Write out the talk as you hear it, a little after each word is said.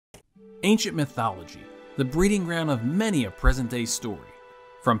Ancient mythology, the breeding ground of many a present-day story.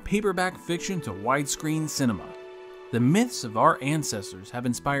 From paperback fiction to widescreen cinema, the myths of our ancestors have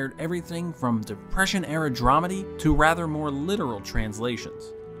inspired everything from Depression-era dramedy to rather more literal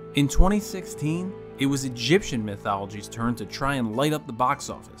translations. In 2016, it was Egyptian mythology's turn to try and light up the box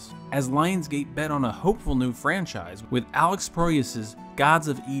office, as Lionsgate bet on a hopeful new franchise with Alex Proyas' Gods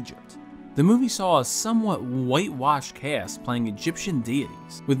of Egypt. The movie saw a somewhat whitewashed cast playing Egyptian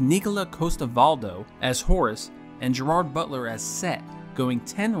deities, with Nikolaj Coster-Waldau as Horus and Gerard Butler as Set, going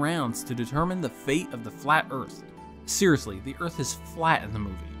 10 rounds to determine the fate of the flat Earth. Seriously, the Earth is flat in the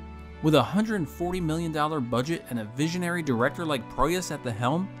movie. With a $140 million budget and a visionary director like Proyas at the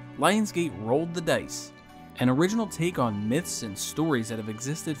helm, Lionsgate rolled the dice. An original take on myths and stories that have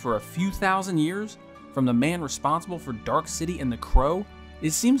existed for a few thousand years, from the man responsible for Dark City and The Crow,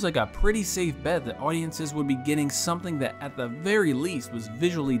 it seems like a pretty safe bet that audiences would be getting something that at the very least was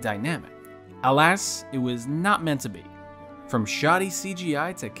visually dynamic. Alas, it was not meant to be. From shoddy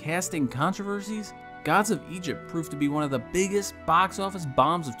CGI to casting controversies, Gods of Egypt proved to be one of the biggest box office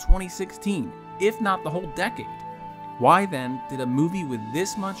bombs of 2016, if not the whole decade. Why then did a movie with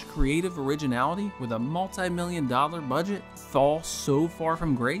this much creative originality with a multi-million-dollar budget fall so far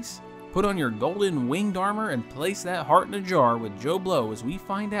from grace? Put on your golden winged armor and place that heart in a jar with JoBlo as we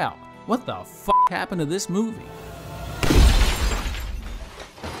find out what the f*** happened to this movie.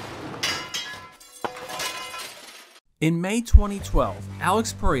 In May 2012,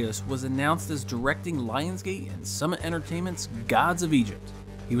 Alex Proyas was announced as directing Lionsgate and Summit Entertainment's Gods of Egypt.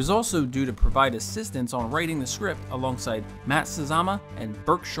 He was also due to provide assistance on writing the script alongside Matt Sazama and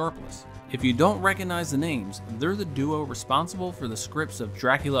Burke Sharpless. If you don't recognize the names, they're the duo responsible for the scripts of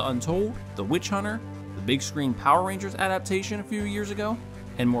Dracula Untold, The Witch Hunter, the big screen Power Rangers adaptation a few years ago,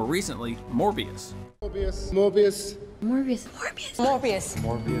 and more recently, Morbius. Morbius. Morbius. Morbius. Morbius. Morbius.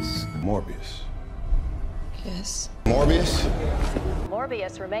 Morbius. Morbius. Yes. Morbius.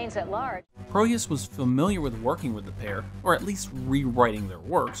 Morbius remains at large. Proyas was familiar with working with the pair, or at least rewriting their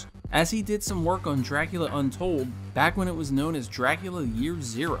works, as he did some work on Dracula Untold back when it was known as Dracula Year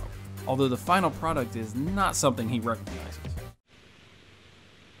Zero, although the final product is not something he recognizes.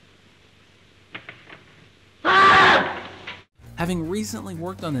 Having recently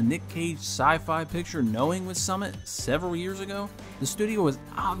worked on the Nick Cage sci-fi picture Knowing with Summit several years ago, the studio was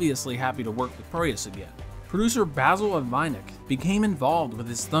obviously happy to work with Proyas again. Producer Basil Avinik became involved with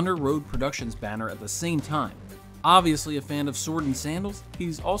his Thunder Road Productions banner at the same time. Obviously a fan of Sword and Sandals,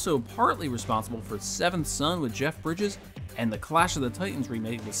 he's also partly responsible for Seventh Son with Jeff Bridges and the Clash of the Titans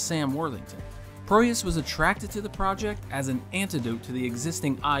remake with Sam Worthington. Proyas was attracted to the project as an antidote to the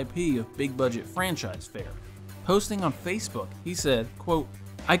existing IP of big budget franchise fare. Posting on Facebook, he said, quote,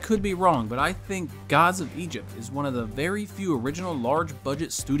 "I could be wrong, but I think Gods of Egypt is one of the very few original large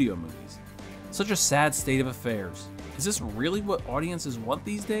budget studio movies. Such a sad state of affairs. Is this really what audiences want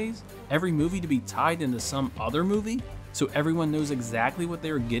these days? Every movie to be tied into some other movie? So everyone knows exactly what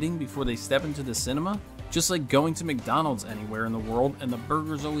they are getting before they step into the cinema? Just like going to McDonald's anywhere in the world and the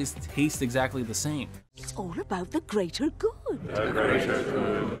burgers always taste exactly the same." It's all about the greater good. The greater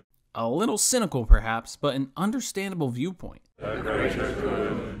good. A little cynical perhaps, but an understandable viewpoint. The greater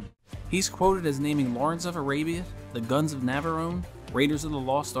good. He's quoted as naming Lawrence of Arabia, The Guns of Navarone, Raiders of the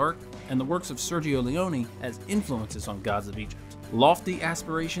Lost Ark, and the works of Sergio Leone as influences on Gods of Egypt. Lofty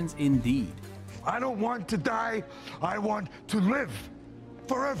aspirations indeed. I don't want to die, I want to live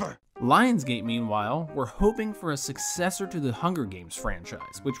forever. Lionsgate, meanwhile, were hoping for a successor to the Hunger Games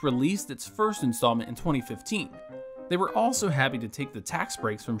franchise, which released its first installment in 2015. They were also happy to take the tax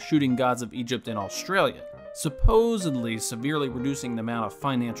breaks from shooting Gods of Egypt in Australia, supposedly severely reducing the amount of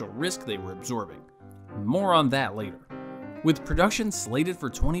financial risk they were absorbing. More on that later. With production slated for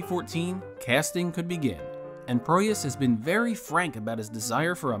 2014, casting could begin, and Proyas has been very frank about his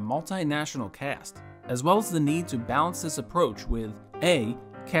desire for a multinational cast, as well as the need to balance this approach with A,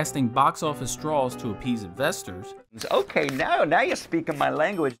 casting box office draws to appease investors, Okay, now you're speaking my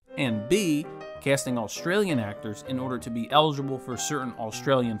language. and B, casting Australian actors in order to be eligible for certain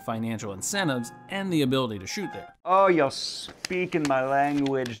Australian financial incentives and the ability to shoot there. Oh, you're speaking my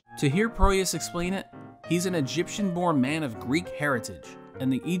language. To hear Proyas explain it, he's an Egyptian-born man of Greek heritage,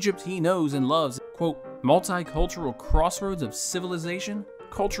 and the Egypt he knows and loves, quote, multicultural crossroads of civilization,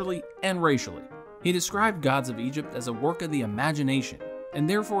 culturally and racially. He described Gods of Egypt as a work of the imagination, and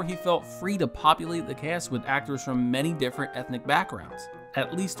therefore he felt free to populate the cast with actors from many different ethnic backgrounds,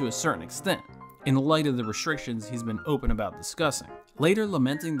 at least to a certain extent, in light of the restrictions he's been open about discussing. Later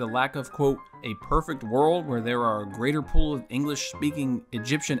lamenting the lack of, quote, a perfect world where there are a greater pool of English-speaking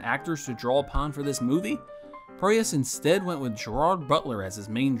Egyptian actors to draw upon for this movie, Proyas instead went with Gerard Butler as his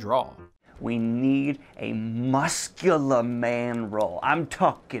main draw. We need a muscular man role. I'm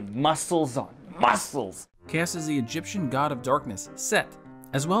talking muscles on muscles. Cast as the Egyptian god of darkness, Set,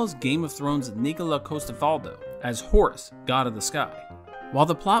 as well as Game of Thrones' Nikolaj Coster-Waldau as Horus, god of the sky. While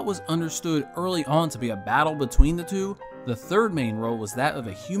the plot was understood early on to be a battle between the two, the third main role was that of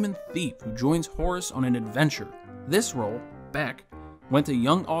a human thief who joins Horus on an adventure. This role, Beck, went to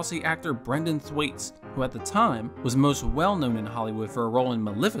young Aussie actor Brendan Thwaites, who at the time was most well known in Hollywood for a role in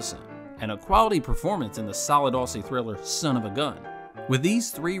Maleficent, and a quality performance in the solid Aussie thriller Son of a Gun. With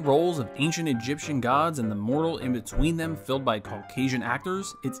these three roles of ancient Egyptian gods and the mortal in between them filled by Caucasian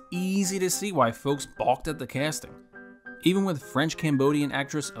actors, it's easy to see why folks balked at the casting. Even with French-Cambodian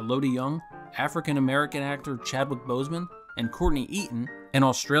actress Elodie Yung, African-American actor Chadwick Boseman, and Courtney Eaton, an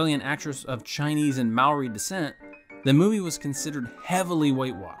Australian actress of Chinese and Maori descent, the movie was considered heavily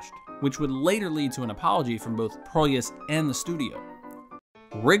whitewashed, which would later lead to an apology from both Proyas and the studio.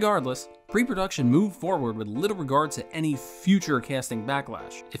 Regardless, pre-production moved forward with little regard to any future casting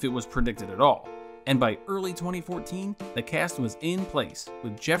backlash, if it was predicted at all. And by early 2014, the cast was in place,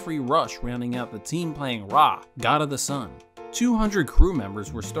 with Jeffrey Rush rounding out the team playing Ra, God of the Sun. 200 crew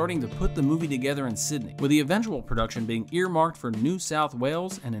members were starting to put the movie together in Sydney, with the eventual production being earmarked for New South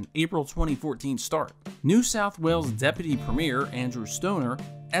Wales and an April 2014 start. New South Wales Deputy Premier Andrew Stoner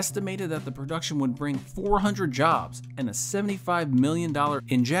estimated that the production would bring 400 jobs and a $75 million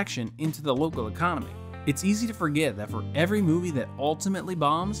injection into the local economy. It's easy to forget that for every movie that ultimately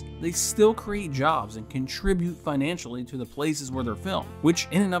bombs, they still create jobs and contribute financially to the places where they're filmed, which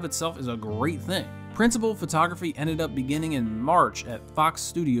in and of itself is a great thing. Principal photography ended up beginning in March at Fox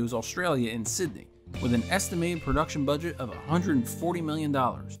Studios Australia in Sydney, with an estimated production budget of $140 million.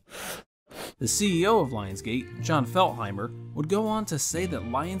 The CEO of Lionsgate, John Feltheimer, would go on to say that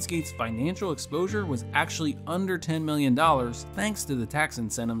Lionsgate's financial exposure was actually under $10 million thanks to the tax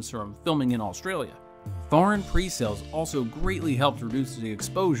incentives from filming in Australia. Foreign pre-sales also greatly helped reduce the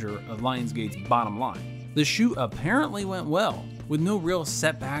exposure of Lionsgate's bottom line. The shoot apparently went well, with no real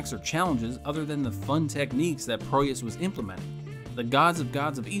setbacks or challenges other than the fun techniques that Proyas was implementing. The gods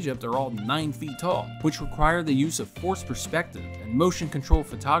of Egypt are all 9 feet tall, which required the use of forced perspective and motion control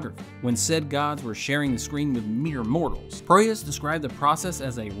photography when said gods were sharing the screen with mere mortals. Proyas described the process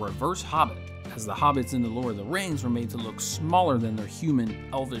as a reverse Hobbit, as the hobbits in the Lord of the Rings were made to look smaller than their human,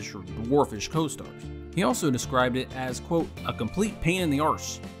 elvish, or dwarfish co-stars. He also described it as, quote, a complete pain in the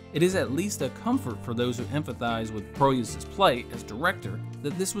arse. It is at least a comfort for those who empathize with Proyas' plight as director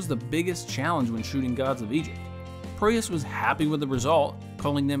that this was the biggest challenge when shooting Gods of Egypt. Proyas was happy with the result,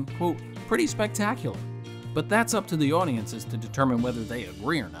 calling them, quote, pretty spectacular. But that's up to the audiences to determine whether they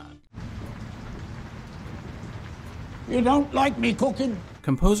agree or not. You don't like me cooking?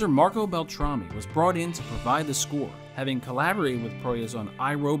 Composer Marco Beltrami was brought in to provide the score, having collaborated with Proyas on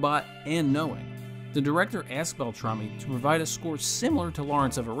iRobot and Knowing. The director asked Beltrami to provide a score similar to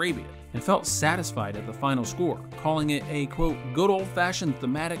Lawrence of Arabia, and felt satisfied at the final score, calling it a, quote, good old-fashioned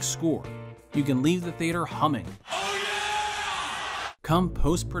thematic score. You can leave the theater humming. Oh, yeah! Come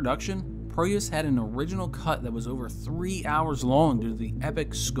post-production, Proyas had an original cut that was over 3 hours long due to the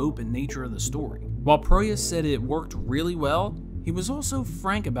epic scope and nature of the story. While Proyas said it worked really well, he was also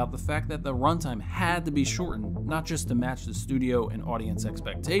frank about the fact that the runtime had to be shortened, not just to match the studio and audience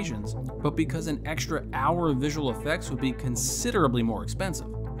expectations, but because an extra hour of visual effects would be considerably more expensive.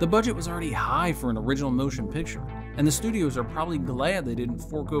 The budget was already high for an original motion picture, and the studios are probably glad they didn't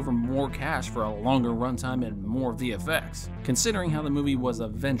fork over more cash for a longer runtime and more VFX, considering how the movie was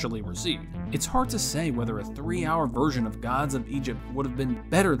eventually received. It's hard to say whether a 3-hour version of Gods of Egypt would have been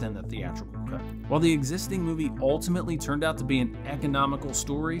better than the theatrical cut. While the existing movie ultimately turned out to be an economical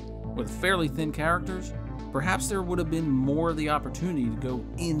story with fairly thin characters, perhaps there would have been more of the opportunity to go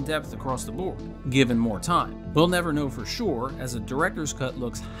in-depth across the board, given more time. We'll never know for sure, as a director's cut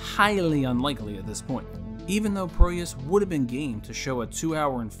looks highly unlikely at this point, even though Proyas would have been game to show a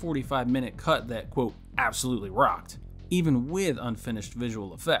 2-hour and 45-minute cut that, quote, absolutely rocked, even with unfinished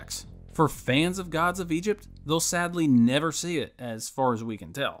visual effects. For fans of Gods of Egypt, they'll sadly never see it, as far as we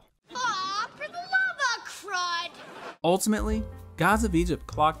can tell. Aw, for the love of crud! Ultimately, Gods of Egypt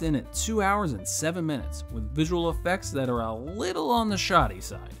clocked in at 2 hours and 7 minutes, with visual effects that are a little on the shoddy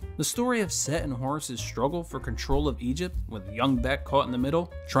side. The story of Set and Horus' struggle for control of Egypt, with young Beck caught in the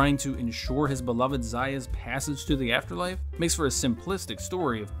middle, trying to ensure his beloved Zaya's passage to the afterlife, makes for a simplistic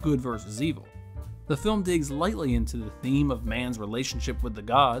story of good versus evil. The film digs lightly into the theme of man's relationship with the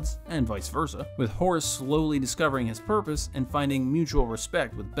gods, and vice versa, with Horus slowly discovering his purpose and finding mutual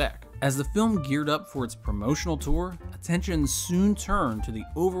respect with Beck. As the film geared up for its promotional tour, attention soon turned to the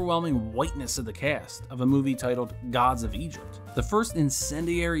overwhelming whiteness of the cast of a movie titled Gods of Egypt. The first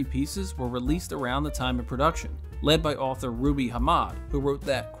incendiary pieces were released around the time of production, led by author Ruby Hamad, who wrote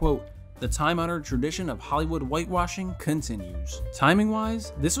that, quote, "The time-honored tradition of Hollywood whitewashing continues."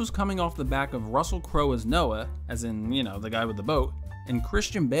 Timing-wise, this was coming off the back of Russell Crowe as Noah, as in, you know, the guy with the boat, and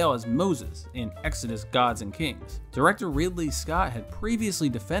Christian Bale as Moses in Exodus, Gods and Kings. Director Ridley Scott had previously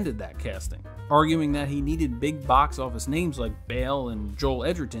defended that casting, arguing that he needed big box office names like Bale and Joel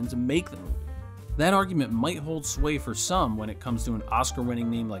Edgerton to make the movie. That argument might hold sway for some when it comes to an Oscar-winning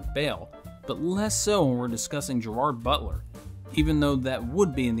name like Bale, but less so when we're discussing Gerard Butler, even though that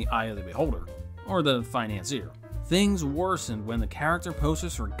would be in the eye of the beholder, or the financier. Things worsened when the character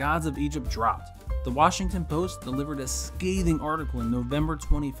posters for Gods of Egypt dropped. The Washington Post delivered a scathing article in November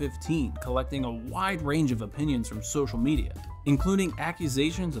 2015, collecting a wide range of opinions from social media, including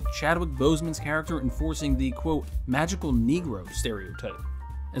accusations of Chadwick Boseman's character enforcing the, quote, magical Negro stereotype,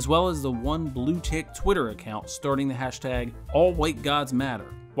 as well as the one blue-tick Twitter account starting the hashtag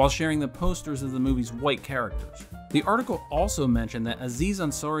 #AllWhiteGodsMatter, while sharing the posters of the movie's white characters. The article also mentioned that Aziz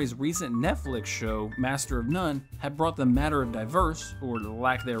Ansari's recent Netflix show, Master of None, had brought the matter of diverse, or the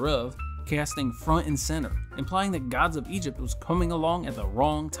lack thereof, casting front and center, implying that Gods of Egypt was coming along at the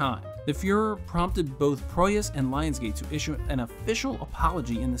wrong time. The furor prompted both Proyas and Lionsgate to issue an official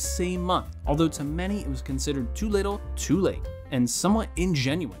apology in the same month, although to many it was considered too little, too late, and somewhat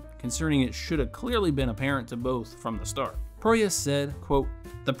ingenuine, considering it should have clearly been apparent to both from the start. Proyas said, quote,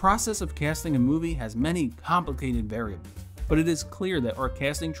 "The process of casting a movie has many complicated variables, but it is clear that our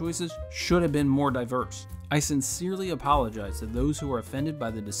casting choices should have been more diverse. I sincerely apologize to those who are offended by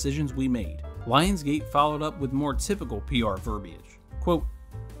the decisions we made." Lionsgate followed up with more typical PR verbiage. Quote,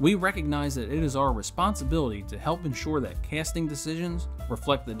 "We recognize that it is our responsibility to help ensure that casting decisions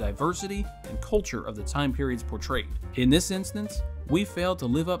reflect the diversity and culture of the time periods portrayed. In this instance, we failed to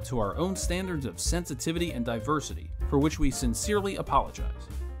live up to our own standards of sensitivity and diversity, for which we sincerely apologize.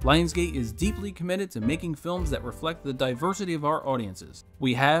 Lionsgate is deeply committed to making films that reflect the diversity of our audiences.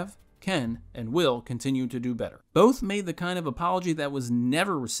 We have, can, and will continue to do better." Both made the kind of apology that was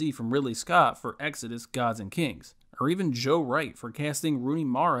never received from Ridley Scott for Exodus, Gods and Kings, or even Joe Wright for casting Rooney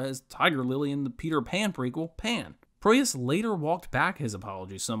Mara as Tiger Lily in the Peter Pan prequel, Pan. Proyas later walked back his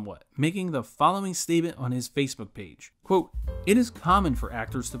apology somewhat, making the following statement on his Facebook page. Quote, "It is common for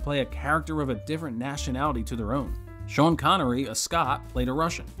actors to play a character of a different nationality to their own. Sean Connery, a Scot, played a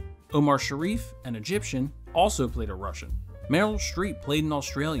Russian. Omar Sharif, an Egyptian, also played a Russian. Meryl Streep played an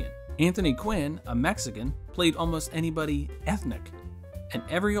Australian. Anthony Quinn, a Mexican, played almost anybody ethnic. And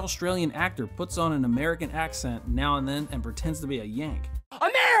every Australian actor puts on an American accent now and then and pretends to be a Yank.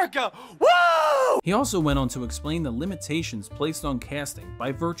 America! Woo!" He also went on to explain the limitations placed on casting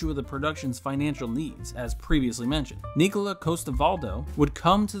by virtue of the production's financial needs, as previously mentioned. Nikolaj Coster-Waldau would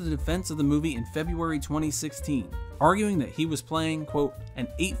come to the defense of the movie in February 2016, arguing that he was playing, quote, "an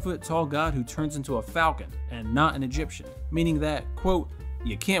 8-foot-tall god who turns into a falcon, and not an Egyptian," meaning that, quote,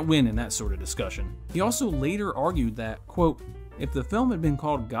 "you can't win in that sort of discussion." He also later argued that, quote, "if the film had been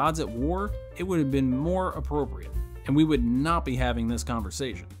called Gods at War, it would have been more appropriate, and we would not be having this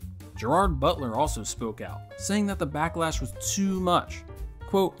conversation." Gerard Butler also spoke out, saying that the backlash was too much.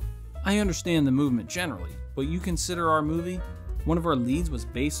 Quote, "I understand the movement generally, but you consider our movie? One of our leads was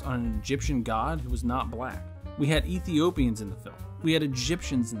based on an Egyptian god who was not black. We had Ethiopians in the film. We had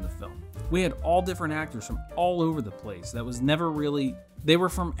Egyptians in the film. We had all different actors from all over the place. That was never really, they were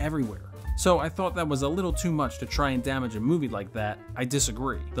from everywhere. So I thought that was a little too much to try and damage a movie like that. I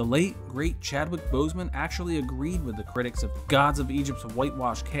disagree." The late, great Chadwick Boseman actually agreed with the critics of Gods of Egypt's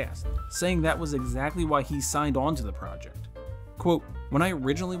whitewash cast, saying that was exactly why he signed on to the project. Quote, "When I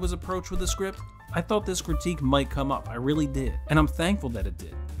originally was approached with the script, I thought this critique might come up, I really did, and I'm thankful that it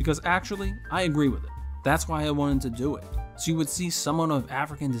did, because actually, I agree with it. That's why I wanted to do it. So you would see someone of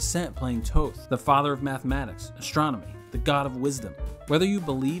African descent playing Thoth, the father of mathematics, astronomy, the god of wisdom. Whether you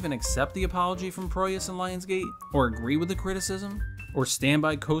believe and accept the apology from Proyas and Lionsgate, or agree with the criticism, or stand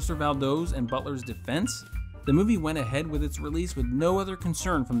by Coster-Waldau's and Butler's defense, the movie went ahead with its release with no other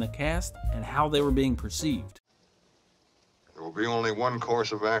concern from the cast and how they were being perceived. There will be only one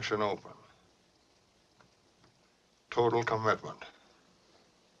course of action open. Total commitment.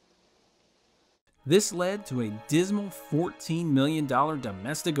 This led to a dismal $14 million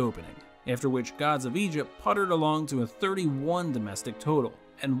domestic opening, after which Gods of Egypt puttered along to a 31 domestic total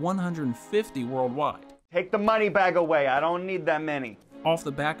and 150 worldwide. Take the money bag away, I don't need that many. off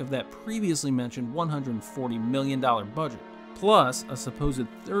the back of that previously mentioned $140 million budget, plus a supposed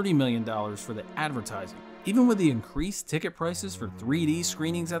 $30 million for the advertising. Even with the increased ticket prices for 3D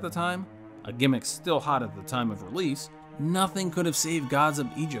screenings at the time, a gimmick still hot at the time of release, nothing could have saved Gods of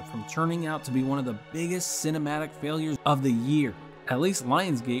Egypt from turning out to be one of the biggest cinematic failures of the year. At least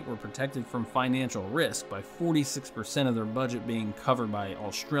Lionsgate were protected from financial risk by 46% of their budget being covered by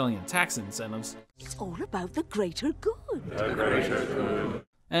Australian tax incentives. It's all about the greater good. The greater good.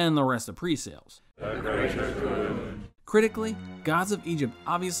 And the rest of pre-sales. The greater good. Critically, Gods of Egypt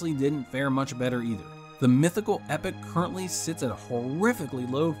obviously didn't fare much better either. The mythical epic currently sits at a horrifically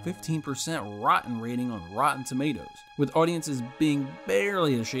low 15% rotten rating on Rotten Tomatoes, with audiences being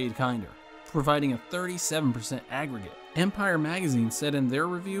barely a shade kinder, providing a 37% aggregate. Empire Magazine said in their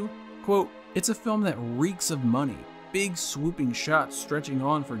review, quote, "It's a film that reeks of money, big swooping shots stretching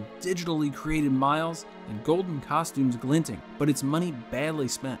on for digitally created miles and golden costumes glinting, but it's money badly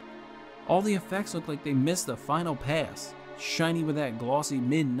spent. All the effects look like they missed the final pass, shiny with that glossy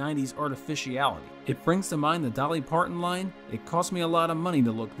mid-90s artificiality. It brings to mind the Dolly Parton line, 'It cost me a lot of money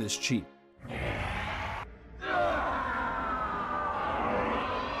to look this cheap.'"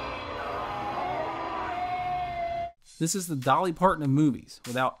 This is the Dolly Parton of movies,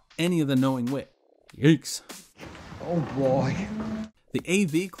 without any of the knowing wit. Yikes. Oh boy. The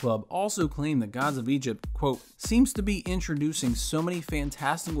AV Club also claimed that Gods of Egypt, quote, "seems to be introducing so many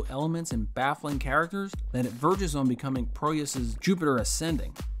fantastical elements and baffling characters that it verges on becoming Proyas' Jupiter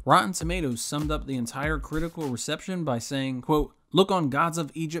Ascending." Rotten Tomatoes summed up the entire critical reception by saying, quote, "Look on Gods of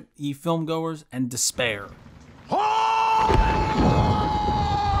Egypt, ye filmgoers, and despair."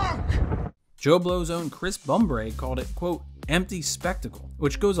 JoBlo's own Chris Bumbray called it, quote, "empty spectacle,"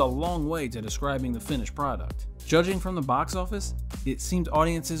 which goes a long way to describing the finished product. Judging from the box office, it seemed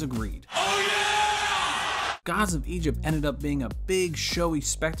audiences agreed. Oh, yeah! Gods of Egypt ended up being a big, showy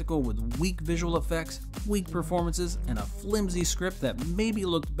spectacle with weak visual effects, weak performances, and a flimsy script that maybe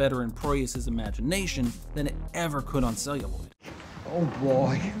looked better in Proyas' imagination than it ever could on celluloid. Oh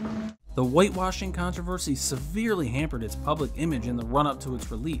boy. The whitewashing controversy severely hampered its public image in the run-up to its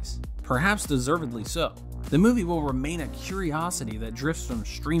release, perhaps deservedly so. The movie will remain a curiosity that drifts from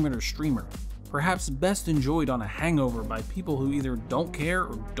streamer to streamer, perhaps best enjoyed on a hangover by people who either don't care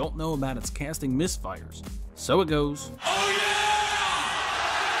or don't know about its casting misfires. So it goes.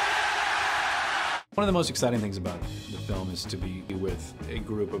 One of the most exciting things about the film is to be with a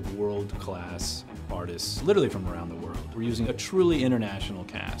group of world-class artists, literally from around the world. We're using a truly international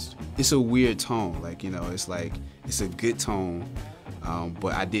cast. It's a weird tone, like, you know, it's like, it's a good tone,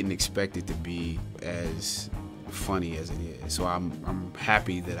 but I didn't expect it to be as funny as it is. So I'm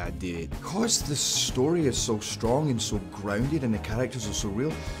happy that I did it. Because the story is so strong and so grounded and the characters are so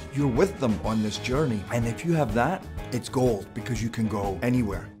real, you're with them on this journey. And if you have that, it's gold, because you can go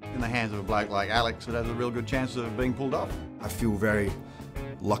anywhere. In the hands of a bloke like Alex, it has a real good chance of being pulled off. I feel very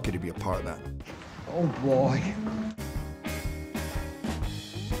lucky to be a part of that. Oh boy.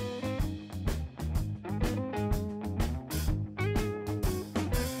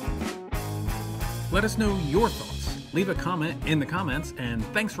 Let us know your thoughts. Leave a comment in the comments, and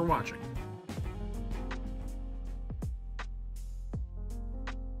thanks for watching.